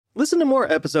Listen to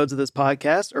more episodes of this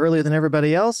podcast earlier than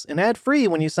everybody else and ad-free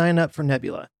when you sign up for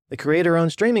Nebula, the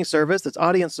creator-owned streaming service that's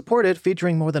audience-supported,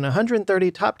 featuring more than 130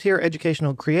 top-tier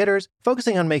educational creators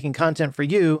focusing on making content for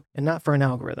you and not for an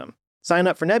algorithm. Sign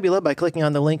up for Nebula by clicking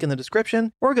on the link in the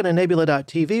description or go to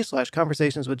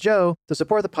nebula.tv/conversationswithjoe to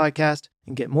support the podcast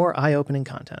and get more eye-opening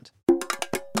content.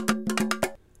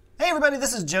 Hey everybody,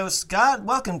 this is Joe Scott.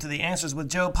 Welcome to the Answers with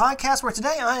Joe podcast, where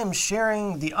today I am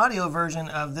sharing the audio version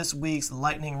of this week's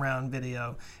lightning round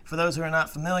video. For those who are not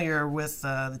familiar with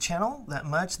the channel that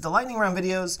much, the lightning round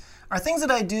videos are things that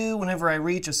I do whenever I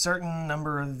reach a certain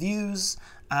number of views.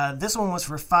 This one was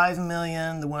for 5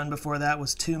 million. The one before that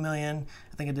was 2 million.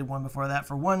 I think I did one before that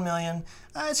for 1 million.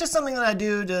 It's just something that I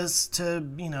do just to,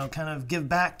 kind of give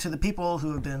back to the people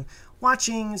who have been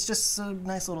watching. It's just a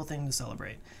nice little thing to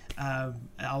celebrate.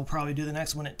 I'll probably do the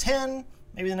next one at 10,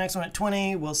 maybe the next one at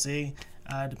 20. We'll see.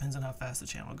 Depends on how fast the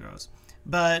channel grows.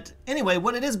 But anyway,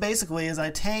 what it is basically is I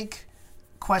take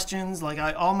questions.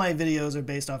 All my videos are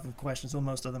based off of questions. Well,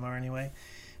 most of them are anyway.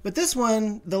 But this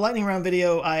one, the lightning round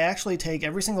video, I actually take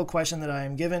every single question that I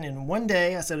am given in one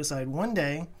day. I set aside one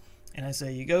day, and I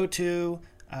say, you go to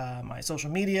my social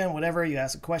media and whatever, you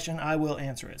ask a question, I will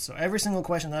answer it. So every single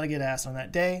question that I get asked on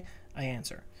that day, I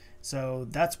answer. So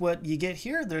that's what you get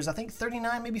here. There's, I think,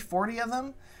 39, maybe 40 of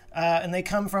them, and they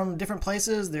come from different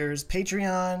places. There's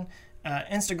Patreon,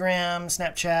 Instagram,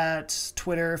 Snapchat,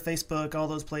 Twitter, Facebook, all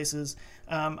those places.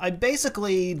 I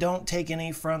basically don't take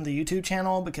any from the YouTube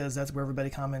channel because that's where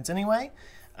everybody comments anyway.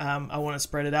 I want to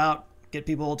spread it out, get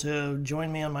people to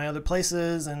join me on my other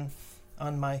places and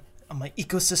on my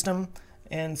ecosystem,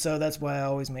 and so that's why I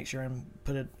always make sure and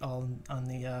put it all on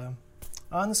the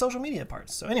social media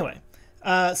parts. So anyway.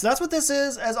 So that's what this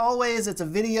is. As always, it's a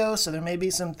video, so there may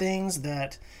be some things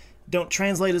that don't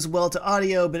translate as well to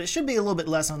audio, but it should be a little bit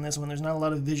less on this one. There's not a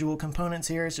lot of visual components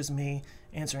here. It's just me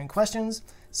answering questions.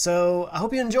 So I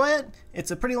hope you enjoy it.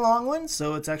 It's a pretty long one,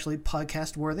 so it's actually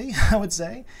podcast worthy, I would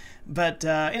say. But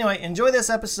anyway, enjoy this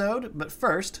episode. But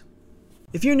first,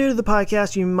 if you're new to the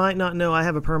podcast, you might not know I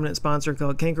have a permanent sponsor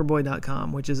called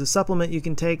cankerboy.com, which is a supplement you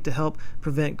can take to help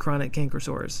prevent chronic canker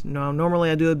sores. Now, normally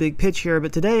I do a big pitch here,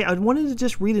 but today I wanted to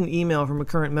just read an email from a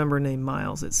current member named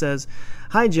Miles. It says,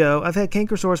 "Hi Joe, I've had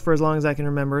canker sores for as long as I can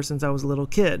remember since I was a little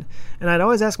kid, and I'd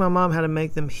always ask my mom how to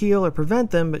make them heal or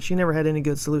prevent them, but she never had any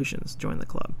good solutions. Join the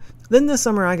club. Then this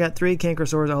summer I got 3 canker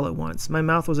sores all at once. My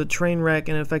mouth was a train wreck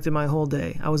and it affected my whole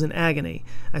day. I was in agony.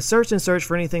 I searched and searched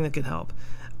for anything that could help.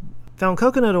 Found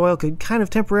coconut oil could kind of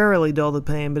temporarily dull the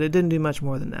pain, but it didn't do much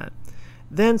more than that.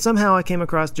 Then somehow I came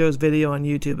across Joe's video on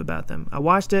YouTube about them. I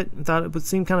watched it and thought it would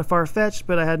seem kind of far-fetched,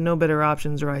 but I had no better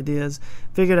options or ideas.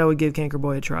 Figured I would give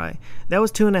Cankerboy a try. That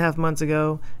was 2.5 months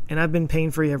ago, and I've been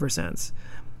pain-free ever since.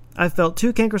 I've felt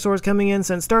 2 canker sores coming in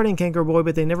since starting Cankerboy,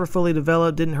 but they never fully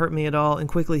developed, didn't hurt me at all, and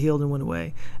quickly healed and went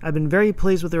away. I've been very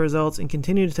pleased with the results and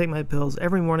continue to take my pills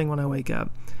every morning when I wake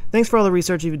up. Thanks for all the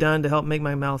research you've done to help make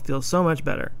my mouth feel so much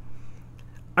better."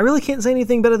 I really can't say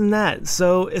anything better than that.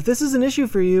 So if this is an issue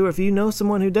for you, or if you know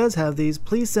someone who does have these,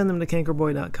 please send them to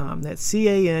cankerboy.com. That's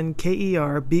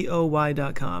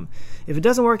cankerboy.com. If it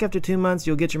doesn't work after 2 months,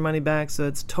 you'll get your money back, so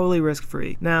it's totally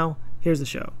risk-free. Now, here's the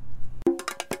show.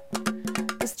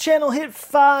 This channel hit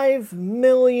 5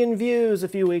 million views a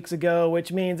few weeks ago,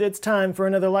 which means it's time for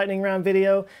another lightning round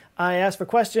video. I asked for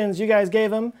questions, you guys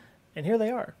gave them, and here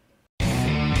they are.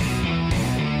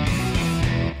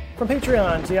 From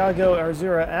Patreon, Tiago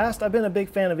Arzura asked, "I've been a big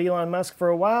fan of Elon Musk for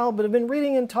a while, but have been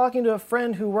reading and talking to a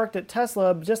friend who worked at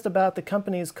Tesla just about the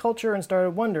company's culture and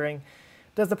started wondering,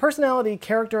 does the personality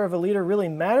character of a leader really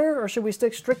matter, or should we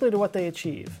stick strictly to what they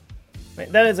achieve?"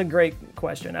 Right, that is a great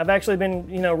question. I've actually been,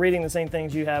 reading the same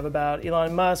things you have about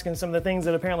Elon Musk and some of the things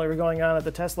that apparently were going on at the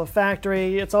Tesla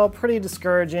factory. It's all pretty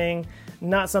discouraging,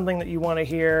 not something that you want to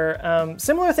hear.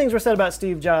 Similar things were said about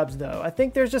Steve Jobs, though. I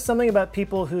think there's just something about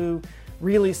people who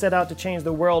really set out to change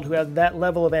the world, who have that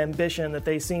level of ambition, that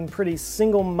they seem pretty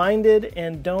single-minded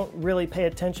and don't really pay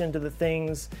attention to the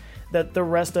things that the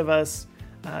rest of us,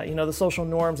 the social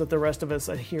norms that the rest of us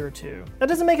adhere to. That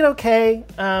doesn't make it okay,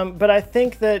 but I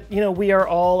think that, we are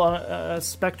all on a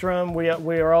spectrum. We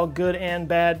are all good and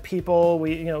bad people.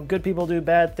 Good people do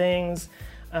bad things.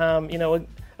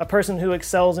 A person who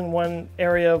excels in one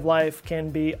area of life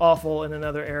can be awful in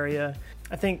another area.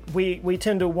 I think we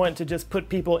tend to want to just put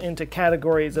people into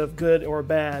categories of good or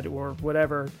bad or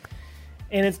whatever.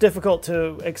 And it's difficult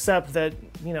to accept that,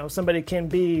 somebody can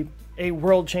be a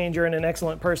world changer and an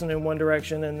excellent person in one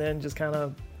direction and then just kind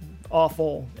of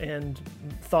awful and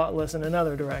thoughtless in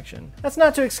another direction. That's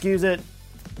not to excuse it,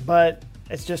 but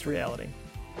it's just reality.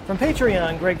 From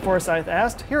Patreon, Greg Forsyth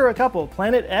asked, here are a couple.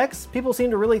 Planet X? People seem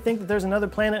to really think that there's another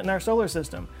planet in our solar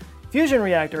system. Fusion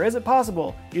reactor, is it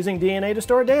possible? Using DNA to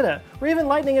store data? Or even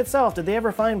lightning itself, did they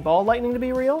ever find ball lightning to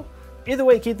be real? Either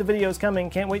way, keep the videos coming,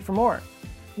 can't wait for more.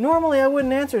 Normally I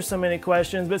wouldn't answer so many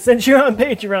questions, but since you're on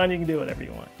Patreon, you can do whatever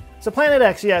you want. So Planet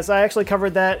X, yes, I actually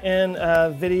covered that in a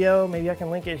video, maybe I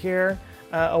can link it here,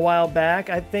 a while back.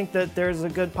 I think that there's a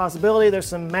good possibility. There's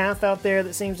some math out there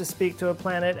that seems to speak to a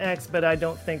Planet X, but I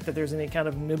don't think that there's any kind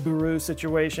of Nibiru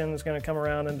situation that's going to come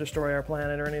around and destroy our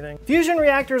planet or anything. Fusion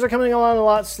reactors are coming along a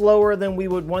lot slower than we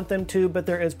would want them to, but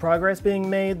there is progress being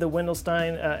made. The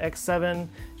Wendelstein X7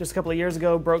 just a couple of years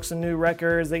ago broke some new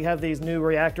records. They have these new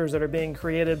reactors that are being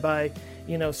created by,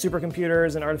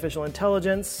 supercomputers and artificial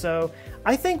intelligence. So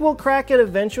I think we'll crack it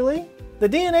eventually. The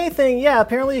DNA thing, yeah,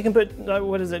 apparently you can put,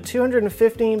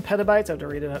 215 petabytes, I have to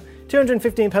read it up,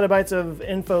 215 petabytes of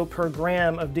info per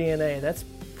gram of DNA. That's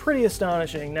pretty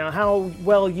astonishing. Now, how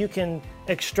well you can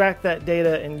extract that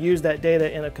data and use that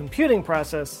data in a computing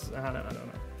process, I don't know.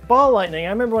 Ball lightning, I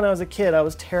remember when I was a kid, I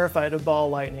was terrified of ball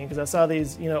lightning because I saw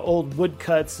these, old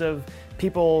woodcuts of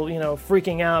people,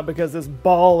 freaking out because this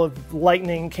ball of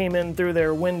lightning came in through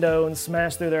their window and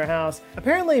smashed through their house.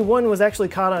 Apparently one was actually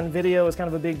caught on video. It was kind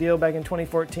of a big deal back in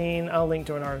 2014. I'll link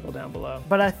to an article down below.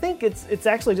 But I think it's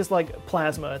actually just like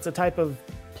plasma. It's a type of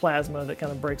plasma that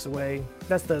kind of breaks away.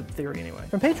 That's the theory anyway.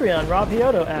 From Patreon, Rob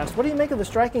Hioto asked, what do you make of the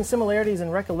striking similarities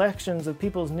and recollections of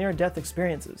people's near-death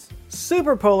experiences?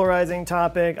 Super polarizing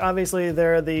topic. Obviously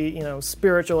there are the,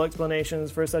 spiritual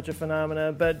explanations for such a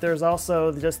phenomena, but there's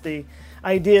also just the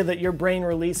idea that your brain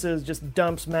releases, just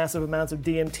dumps massive amounts of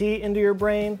DMT into your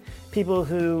brain. People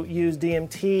who use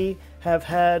DMT have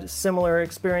had similar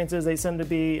experiences. They seem to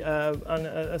be on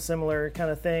a similar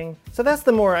kind of thing. So that's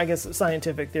the more,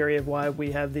 scientific theory of why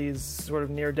we have these sort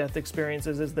of near-death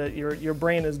experiences, is that your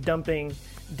brain is dumping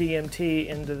DMT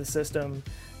into the system.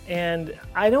 And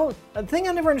the thing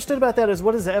I never understood about that is,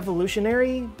 what is the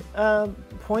evolutionary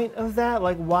point of that?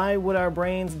 Like, why would our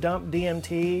brains dump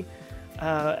DMT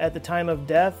at the time of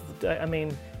death? I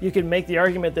mean, you could make the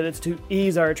argument that it's to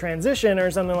ease our transition or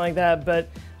something like that, but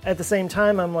at the same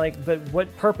time, I'm like, but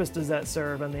what purpose does that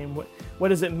serve? I mean, what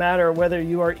does it matter whether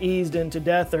you are eased into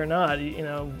death or not,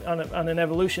 on an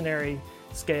evolutionary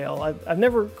scale? I've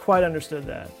never quite understood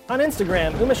that. On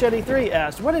Instagram, Umachete3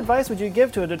 asked, what advice would you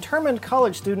give to a determined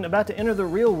college student about to enter the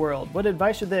real world? What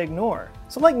advice should they ignore?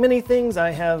 So like many things,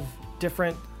 I have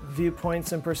different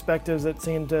viewpoints and perspectives that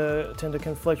tend to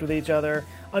conflict with each other.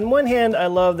 On one hand, I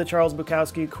love the Charles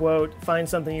Bukowski quote, find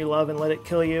something you love and let it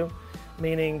kill you,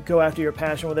 meaning go after your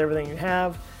passion with everything you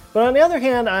have. But on the other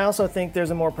hand, I also think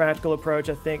there's a more practical approach.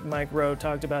 I think Mike Rowe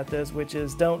talked about this, which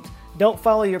is don't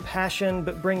follow your passion,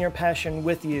 but bring your passion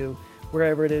with you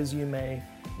wherever it is you may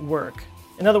work.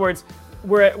 In other words,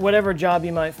 whatever job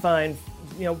you might find,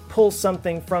 pull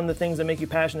something from the things that make you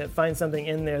passionate, find something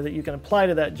in there that you can apply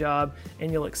to that job,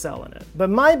 and you'll excel in it. But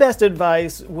my best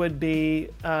advice would be,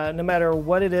 no matter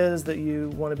what it is that you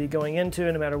want to be going into,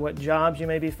 no matter what jobs you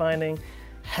may be finding,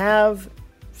 have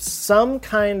some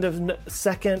kind of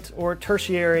second or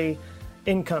tertiary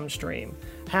income stream.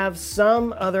 Have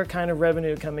some other kind of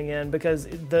revenue coming in, because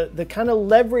the kind of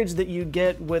leverage that you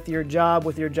get with your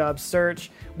job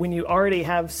search, when you already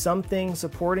have something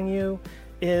supporting you,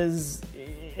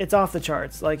 it's off the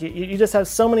charts. Like you just have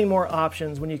so many more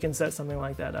options when you can set something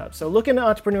like that up. So look into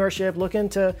entrepreneurship, look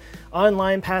into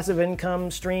online passive income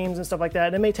streams and stuff like that.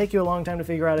 And it may take you a long time to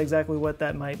figure out exactly what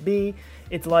that might be.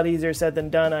 It's a lot easier said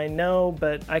than done, I know,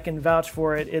 but I can vouch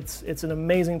for it. It's an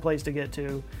amazing place to get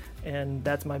to, and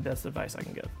that's my best advice I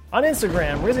can give. On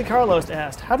Instagram, Rizzy Carlos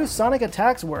asked, how do sonic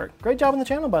attacks work? Great job on the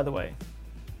channel, by the way.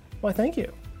 Why, thank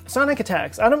you. Sonic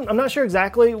attacks. I'm not sure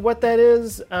exactly what that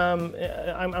is.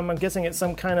 I'm guessing it's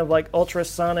some kind of like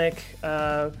ultrasonic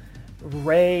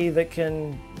ray that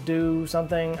can do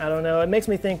something. I don't know. It makes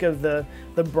me think of the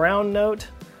brown note.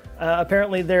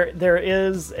 Apparently there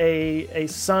is a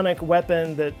sonic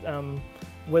weapon that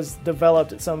was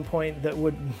developed at some point that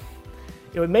would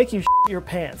make you shit your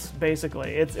pants,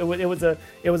 basically. It was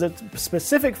a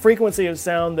specific frequency of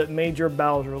sound that made your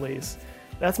bowels release.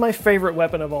 That's my favorite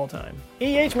weapon of all time.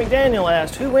 E.H. McDaniel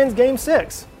asked, who wins Game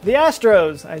 6? The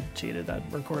Astros. I cheated. I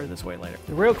recorded this way later.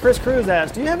 The real Chris Cruz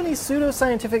asked, do you have any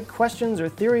pseudoscientific questions or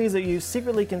theories that you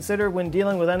secretly consider when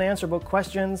dealing with unanswerable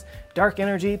questions, dark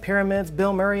energy, pyramids,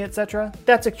 Bill Murray, etc.?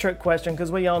 That's a trick question,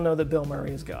 because we all know that Bill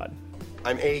Murray is God.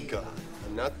 I'm a god.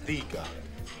 I'm not the god.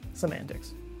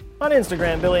 Semantics. On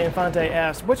Instagram, Billy Infante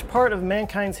asked, which part of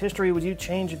mankind's history would you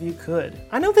change if you could?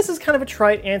 I know this is kind of a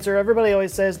trite answer. Everybody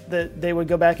always says that they would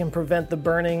go back and prevent the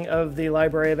burning of the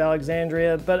Library of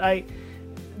Alexandria, but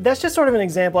that's just sort of an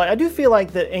example. I do feel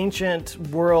like the ancient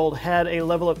world had a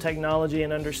level of technology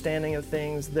and understanding of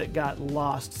things that got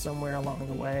lost somewhere along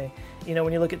the way. You know,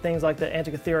 when you look at things like the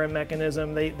Antikythera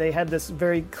mechanism, they had this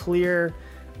very clear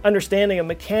understanding of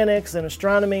mechanics and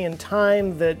astronomy and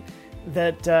time that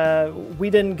we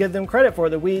didn't give them credit for,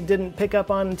 that we didn't pick up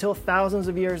on until thousands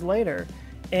of years later.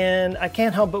 And I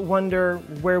can't help but wonder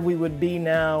where we would be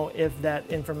now if that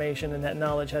information and that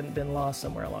knowledge hadn't been lost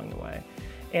somewhere along the way.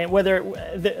 And whether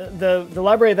the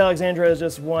Library of Alexandria is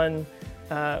just one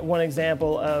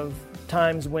example of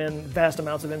times when vast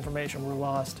amounts of information were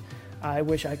lost. I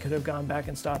wish I could have gone back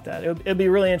and stopped that. It'd be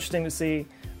really interesting to see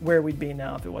where we'd be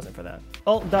now if it wasn't for that.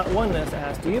 Alt.oneness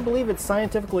asked, do you believe it's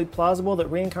scientifically plausible that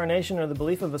reincarnation or the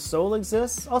belief of a soul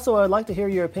exists? Also, I'd like to hear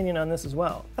your opinion on this as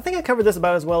well. I think I covered this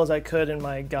about as well as I could in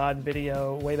my God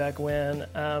video way back when,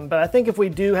 but I think if we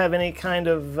do have any kind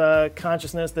of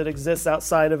consciousness that exists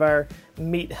outside of our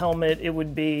meat helmet, it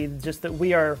would be just that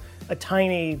we are a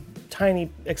tiny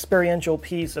experiential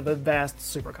piece of a vast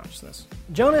superconsciousness.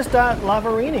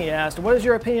 Jonas.Lavarini asked, what is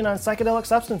your opinion on psychedelic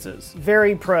substances?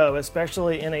 Very pro,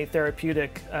 especially in a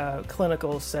therapeutic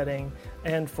clinical setting,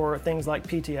 and for things like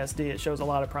PTSD, it shows a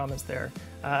lot of promise there.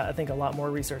 I think a lot more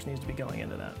research needs to be going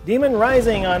into that. Demon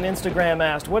Rising on Instagram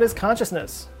asked, what is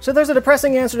consciousness? So there's a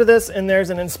depressing answer to this, and there's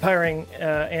an inspiring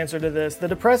answer to this. The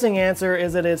depressing answer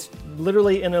is that it's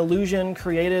literally an illusion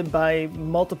created by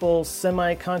multiple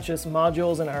semi-conscious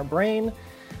modules in our brain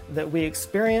that we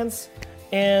experience.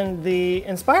 And the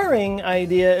inspiring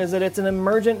idea is that it's an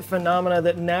emergent phenomena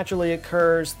that naturally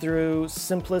occurs through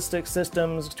simplistic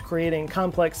systems, creating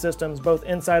complex systems both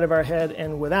inside of our head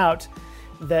and without,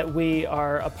 that we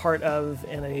are a part of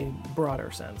in a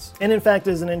broader sense. And in fact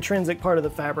is an intrinsic part of the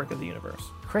fabric of the universe.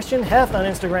 Christian Heth on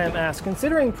Instagram asks,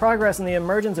 considering progress in the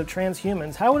emergence of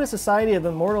transhumans, how would a society of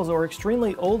immortals or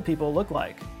extremely old people look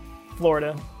like?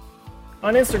 Florida.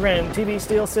 On Instagram, TV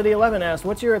Steel City 11 asked,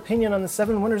 what's your opinion on the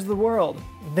 7 wonders of the world?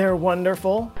 They're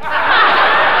wonderful.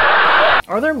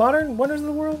 Are there modern wonders of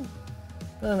the world?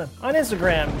 I don't know. On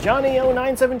Instagram,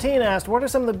 Johnny0917 asked, what are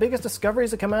some of the biggest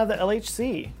discoveries that come out of the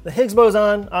LHC? The Higgs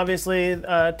boson, obviously,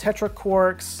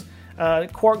 tetraquarks,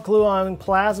 quark-gluon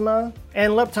plasma,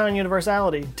 and lepton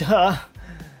universality. Duh.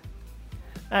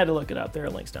 I had to look it up. There are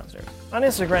links downstairs. On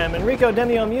Instagram, Enrico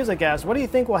Demio Music asked, what do you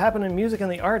think will happen in music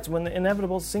and the arts when the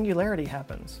inevitable singularity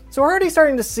happens? So we're already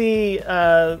starting to see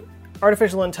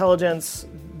artificial intelligence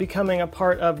becoming a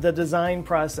part of the design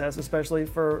process, especially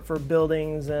for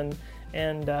buildings and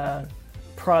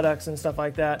products and stuff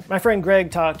like that. My friend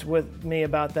Greg talked with me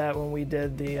about that when we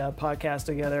did the podcast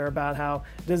together, about how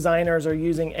designers are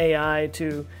using AI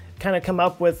to kind of come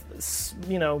up with,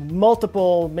 you know,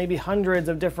 multiple, maybe hundreds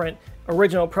of different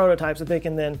original prototypes that they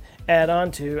can then add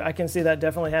on to. I can see that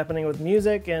definitely happening with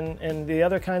music and the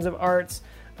other kinds of arts.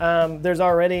 There's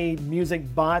already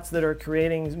music bots that are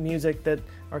creating music that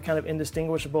are kind of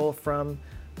indistinguishable from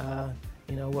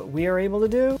you know, what we are able to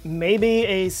do. Maybe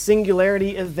a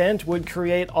singularity event would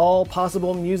create all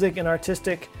possible music and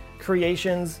artistic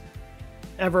creations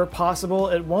ever possible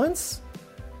at once.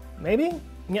 Maybe.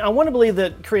 Yeah, I want to believe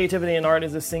that creativity and art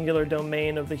is a singular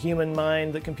domain of the human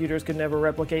mind, that computers could never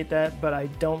replicate that, but I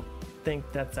don't think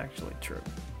that's actually true.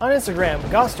 On Instagram,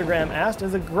 Gostagram asked,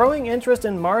 is a growing interest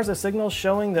in Mars a signal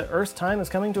showing that Earth's time is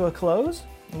coming to a close?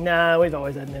 Nah, we've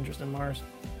always had an interest in Mars.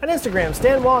 On Instagram,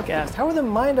 Stan Walk asked, how are the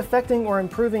mind-affecting or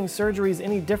improving surgeries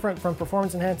any different from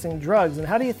performance-enhancing drugs, and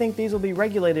how do you think these will be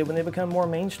regulated when they become more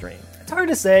mainstream? It's hard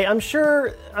to say.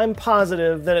 I'm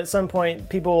positive that at some point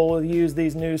people will use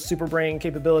these new superbrain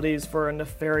capabilities for a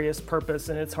nefarious purpose,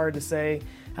 and it's hard to say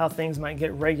how things might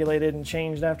get regulated and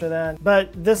changed after that.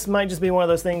 But this might just be one of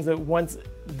those things that once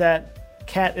that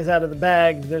cat is out of the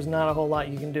bag, there's not a whole lot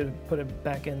you can do to put it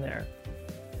back in there.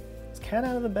 Cat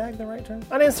out of the bag the right term?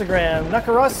 On Instagram,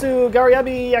 Nakarasu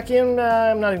Gariabi Yakim,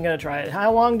 I'm not even going to try it.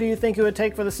 How long do you think it would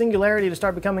take for the singularity to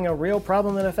start becoming a real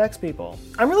problem that affects people?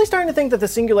 I'm really starting to think that the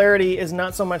singularity is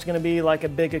not so much going to be like a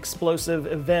big explosive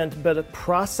event, but a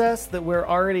process that we're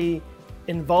already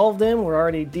involved in. We're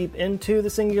already deep into the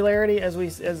singularity as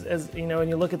you know, when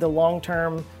you look at the long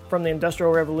term from the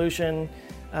Industrial Revolution,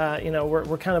 you know,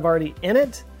 we're kind of already in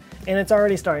it, and it's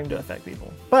already starting to affect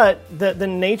people. But the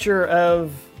nature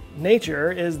of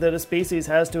nature is that a species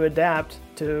has to adapt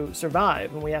to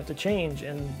survive, and we have to change,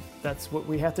 and that's what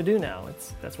we have to do now.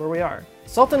 That's where we are.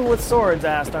 Sultan with Swords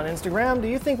asked on Instagram, do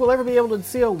you think we'll ever be able to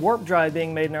see a warp drive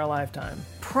being made in our lifetime?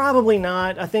 Probably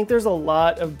not. I think there's a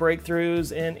lot of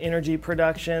breakthroughs in energy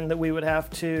production that we would have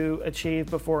to achieve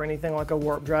before anything like a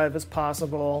warp drive is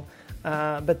possible.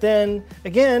 But then,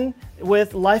 again,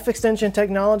 with life extension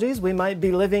technologies, we might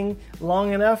be living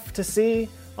long enough to see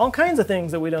all kinds of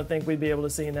things that we don't think we'd be able to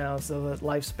see now, so that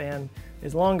lifespan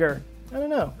is longer. I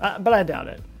don't know, but I doubt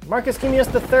it. Marcus Chemius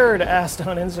III asked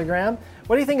on Instagram,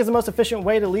 what do you think is the most efficient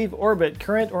way to leave orbit,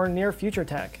 current or near future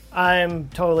tech? I'm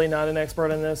totally not an expert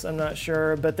on this, I'm not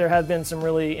sure, but there have been some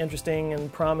really interesting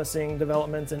and promising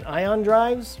developments in ion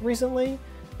drives recently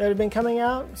that have been coming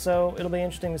out, so it'll be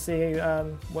interesting to see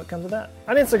what comes of that.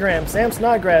 On Instagram, Sam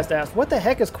Snodgrass asked, what the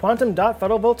heck is quantum dot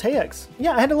photovoltaics?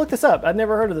 Yeah, I had to look this up. I'd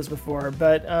never heard of this before,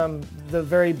 but the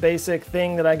very basic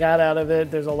thing that I got out of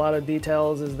it, there's a lot of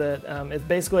details, is that it's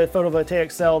basically a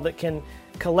photovoltaic cell that can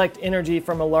collect energy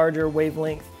from a larger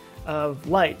wavelength of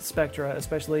light spectra,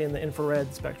 especially in the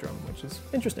infrared spectrum, which is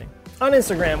interesting. On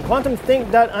Instagram,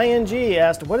 quantumthink.ing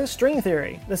asked, what is string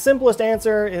theory? The simplest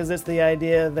answer is it's the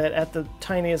idea that at the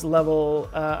tiniest level,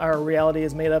 our reality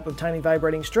is made up of tiny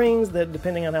vibrating strings that,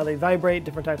 depending on how they vibrate,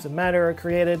 different types of matter are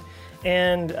created.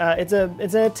 And it's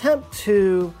an attempt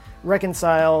to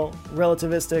reconcile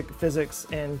relativistic physics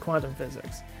and quantum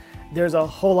physics. There's a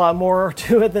whole lot more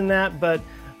to it than that, but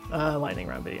lightning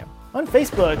round video. On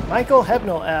Facebook, Michael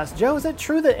Hebnell asked, Joe, is it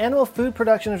true that animal food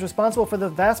production is responsible for the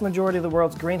vast majority of the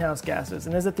world's greenhouse gases?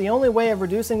 And is it the only way of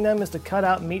reducing them is to cut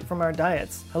out meat from our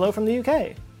diets? Hello from the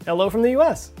UK. Hello from the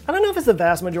US. I don't know if it's the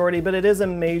vast majority, but it is a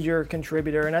major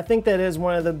contributor. And I think that is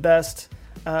one of the best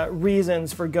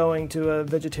reasons for going to a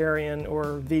vegetarian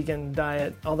or vegan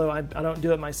diet. Although I don't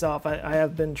do it myself. I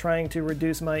have been trying to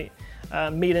reduce my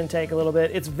meat intake a little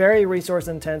bit. It's very resource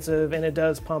intensive and it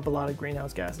does pump a lot of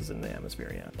greenhouse gases in the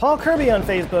atmosphere, yeah. Paul Kirby on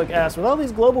Facebook asked, with all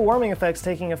these global warming effects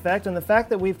taking effect and the fact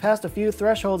that we've passed a few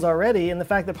thresholds already and the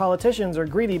fact that politicians are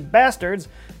greedy bastards,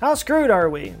 how screwed are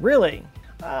we? Really?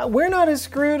 We're not as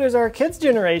screwed as our kids'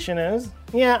 generation is.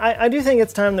 Yeah, I do think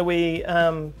it's time that we,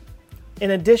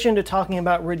 in addition to talking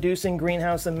about reducing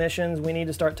greenhouse emissions, we need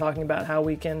to start talking about how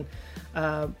we can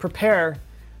prepare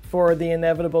for the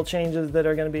inevitable changes that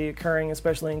are going to be occurring,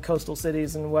 especially in coastal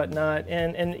cities and whatnot,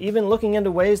 and even looking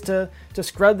into ways to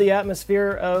scrub the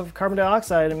atmosphere of carbon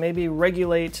dioxide and maybe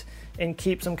regulate and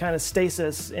keep some kind of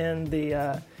stasis in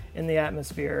the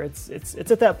atmosphere. It's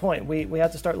at that point. We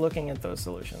have to start looking at those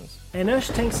solutions.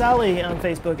 Anush Tanksali on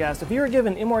Facebook asked, if you were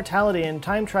given immortality and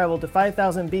time travel to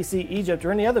 5000 BC Egypt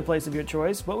or any other place of your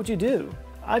choice, what would you do?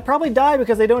 I'd probably die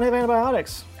because they don't have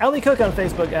antibiotics. Ali Cook on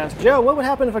Facebook asked, Joe, what would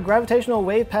happen if a gravitational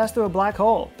wave passed through a black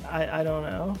hole? I don't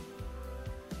know.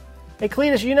 Hey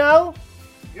Cletus, you know?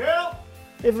 Yeah.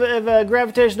 If a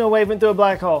gravitational wave went through a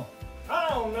black hole? I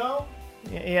don't know.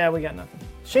 Yeah, we got nothing.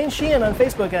 Shane Sheehan on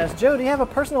Facebook asked, Joe, do you have a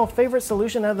personal favorite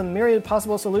solution out of the myriad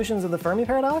possible solutions of the Fermi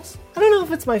paradox? I don't know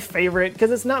if it's my favorite,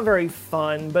 because it's not very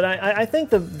fun, but I think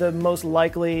the most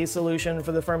likely solution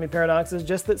for the Fermi paradox is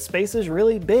just that space is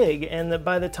really big, and that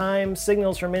by the time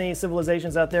signals from many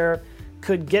civilizations out there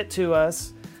could get to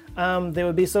us, they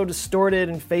would be so distorted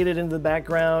and faded into the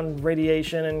background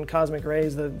radiation and cosmic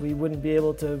rays that we wouldn't be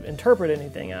able to interpret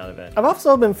anything out of it. I've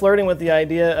also been flirting with the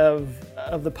idea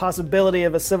of the possibility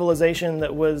of a civilization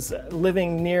that was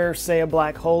living near, say, a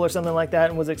black hole or something like that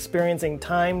and was experiencing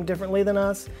time differently than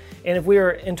us. And if we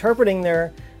were interpreting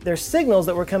their signals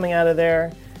that were coming out of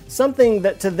there, something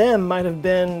that to them might have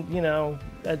been,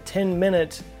 a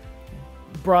 10-minute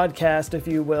broadcast, if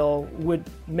you will, would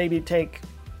maybe take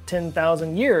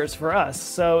 10,000 years for us.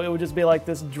 So it would just be like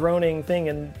this droning thing,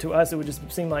 and to us it would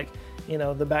just seem like,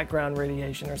 the background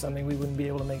radiation or something. We wouldn't be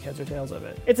able to make heads or tails of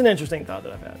it. It's an interesting thought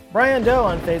that I've had. Brian Doe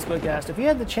on Facebook asked, if you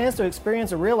had the chance to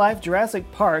experience a real-life Jurassic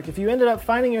Park, if you ended up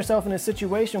finding yourself in a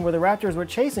situation where the raptors were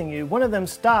chasing you, one of them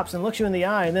stops and looks you in the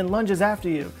eye and then lunges after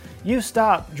you. You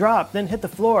stop, drop, then hit the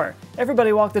floor.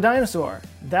 Everybody walked the dinosaur.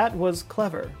 That was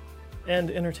clever and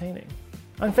entertaining.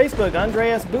 On Facebook,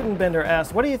 Andreas Butenbender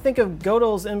asked, what do you think of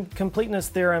Gödel's incompleteness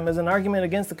theorem as an argument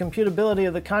against the computability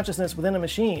of the consciousness within a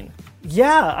machine?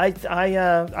 Yeah,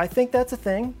 I think that's a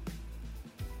thing.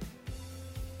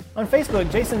 On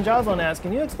Facebook, Jason Joslin asked,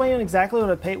 can you explain exactly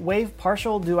what a wave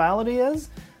partial duality is?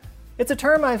 It's a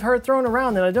term I've heard thrown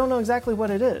around and I don't know exactly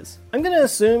what it is. I'm going to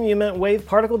assume you meant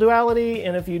wave-particle duality,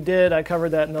 and if you did, I covered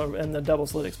that in the double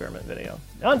slit experiment video.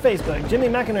 On Facebook, Jimmy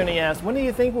McInerney asked, when do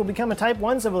you think we'll become a Type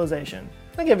 1 civilization?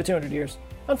 I give it 200 years.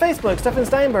 On Facebook, Stefan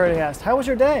Steinberg asked, how was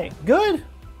your day? Good.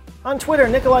 On Twitter,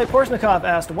 Nikolai Porshnikov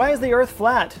asked, why is the Earth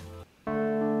flat?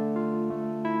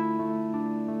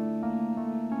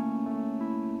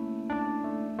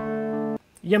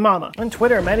 Yamama. On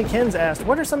Twitter, Maddie Kins asked,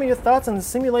 what are some of your thoughts on the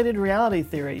simulated reality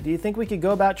theory? Do you think we could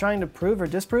go about trying to prove or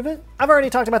disprove it? I've already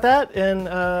talked about that in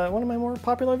one of my more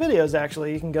popular videos,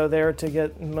 actually. You can go there to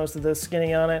get most of the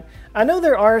skinny on it. I know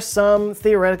there are some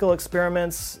theoretical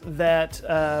experiments that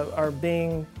are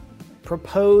being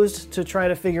proposed to try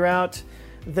to figure out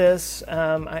this.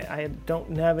 I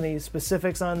don't have any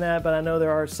specifics on that, but I know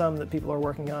there are some that people are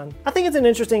working on. I think it's an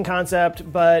interesting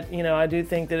concept, but I do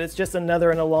think that it's just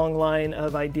another in a long line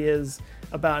of ideas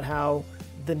about how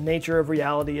the nature of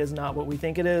reality is not what we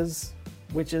think it is,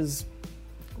 which is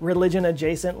religion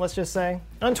adjacent, let's just say.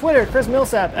 On Twitter, Chris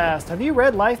Millsap asked, have you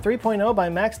read Life 3.0 by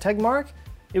Max Tegmark?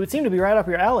 It would seem to be right up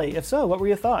your alley. If so, what were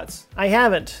your thoughts? I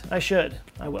haven't. I should.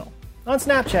 I will. On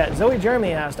Snapchat, Zoe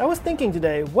Jeremy asked, I was thinking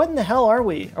today, what in the hell are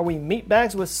we? Are we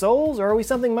meatbags with souls, or are we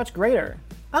something much greater?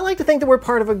 I like to think that we're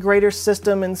part of a greater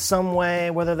system in some way,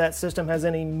 whether that system has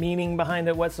any meaning behind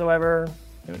it whatsoever,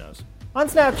 who knows. On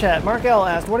Snapchat, Mark L.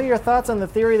 asked, what are your thoughts on the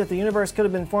theory that the universe could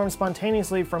have been formed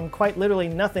spontaneously from quite literally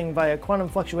nothing via quantum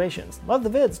fluctuations? Love the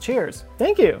vids, cheers.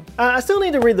 Thank you. I still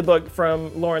need to read the book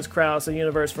from Lawrence Krauss, A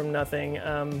Universe from Nothing.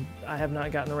 I have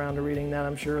not gotten around to reading that.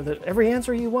 I'm sure that every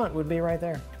answer you want would be right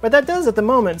there. But that does, at the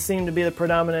moment, seem to be the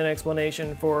predominant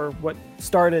explanation for what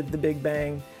started the Big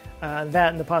Bang. That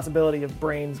and the possibility of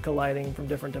brains colliding from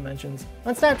different dimensions.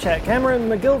 On Snapchat, Cameron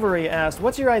McGilvery asked,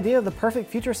 what's your idea of the perfect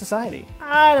future society?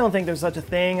 I don't think there's such a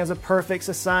thing as a perfect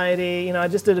society. I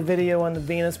just did a video on the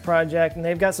Venus Project, and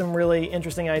they've got some really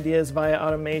interesting ideas via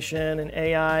automation and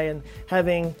AI and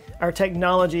having our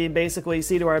technology basically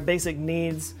see to our basic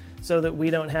needs so that we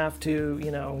don't have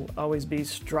to, always be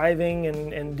striving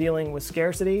and dealing with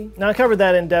scarcity. Now, I covered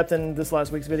that in depth in this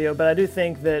last week's video, but I do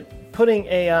think that putting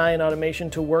AI and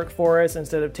automation to work for us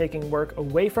instead of taking work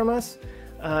away from us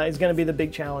is going to be the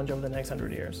big challenge over the next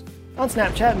 100 years. On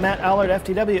Snapchat, Matt Allard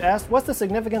FTW asked, what's the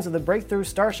significance of the Breakthrough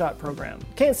Starshot program?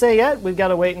 Can't say yet. We've got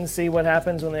to wait and see what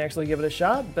happens when they actually give it a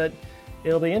shot, but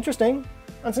it'll be interesting.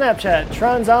 On Snapchat,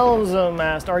 Transalzum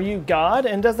asked, are you God?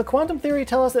 And does the quantum theory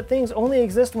tell us that things only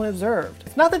exist when observed?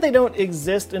 It's not that they don't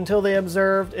exist until they're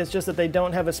observed, it's just that they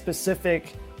don't have a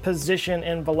specific position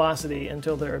and velocity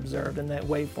until they're observed and that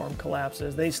waveform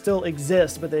collapses. They still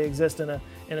exist, but they exist in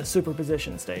a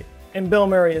superposition state. And Bill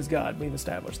Murray is God, we've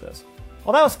established this.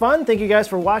 Well, that was fun. Thank you guys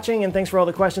for watching, and thanks for all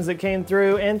the questions that came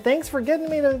through, and thanks for getting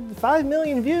me to 5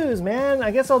 million views, man.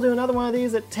 I guess I'll do another one of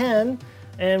these at 10.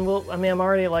 And I'm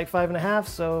already at like 5.5,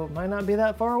 so it might not be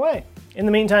that far away. In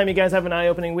the meantime, you guys have an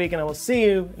eye-opening week, and I will see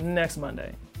you next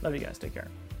Monday. Love you guys. Take care.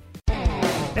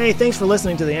 Hey, thanks for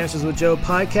listening to the Answers with Joe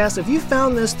podcast. If you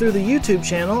found this through the YouTube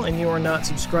channel and you are not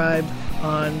subscribed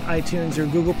on iTunes or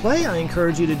Google Play, I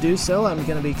encourage you to do so. I'm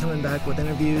going to be coming back with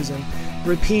interviews and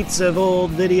repeats of old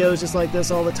videos just like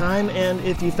this all the time. And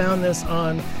if you found this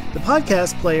on the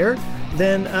podcast player,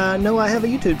 then know I have a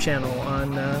YouTube channel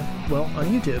on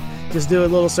YouTube. Just do a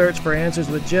little search for Answers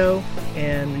with Joe,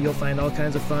 and you'll find all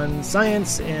kinds of fun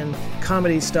science and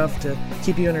comedy stuff to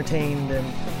keep you entertained and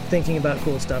thinking about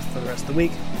cool stuff for the rest of the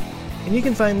week. And you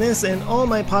can find this and all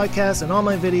my podcasts and all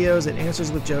my videos at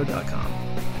answerswithjoe.com.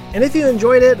 And if you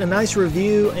enjoyed it, a nice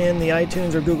review in the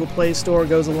iTunes or Google Play Store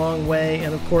goes a long way,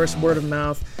 and of course, word of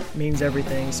mouth means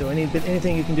everything. So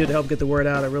anything you can do to help get the word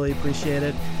out, I really appreciate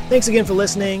it. Thanks again for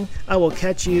listening. I will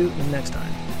catch you next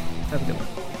time. Have a good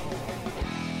one.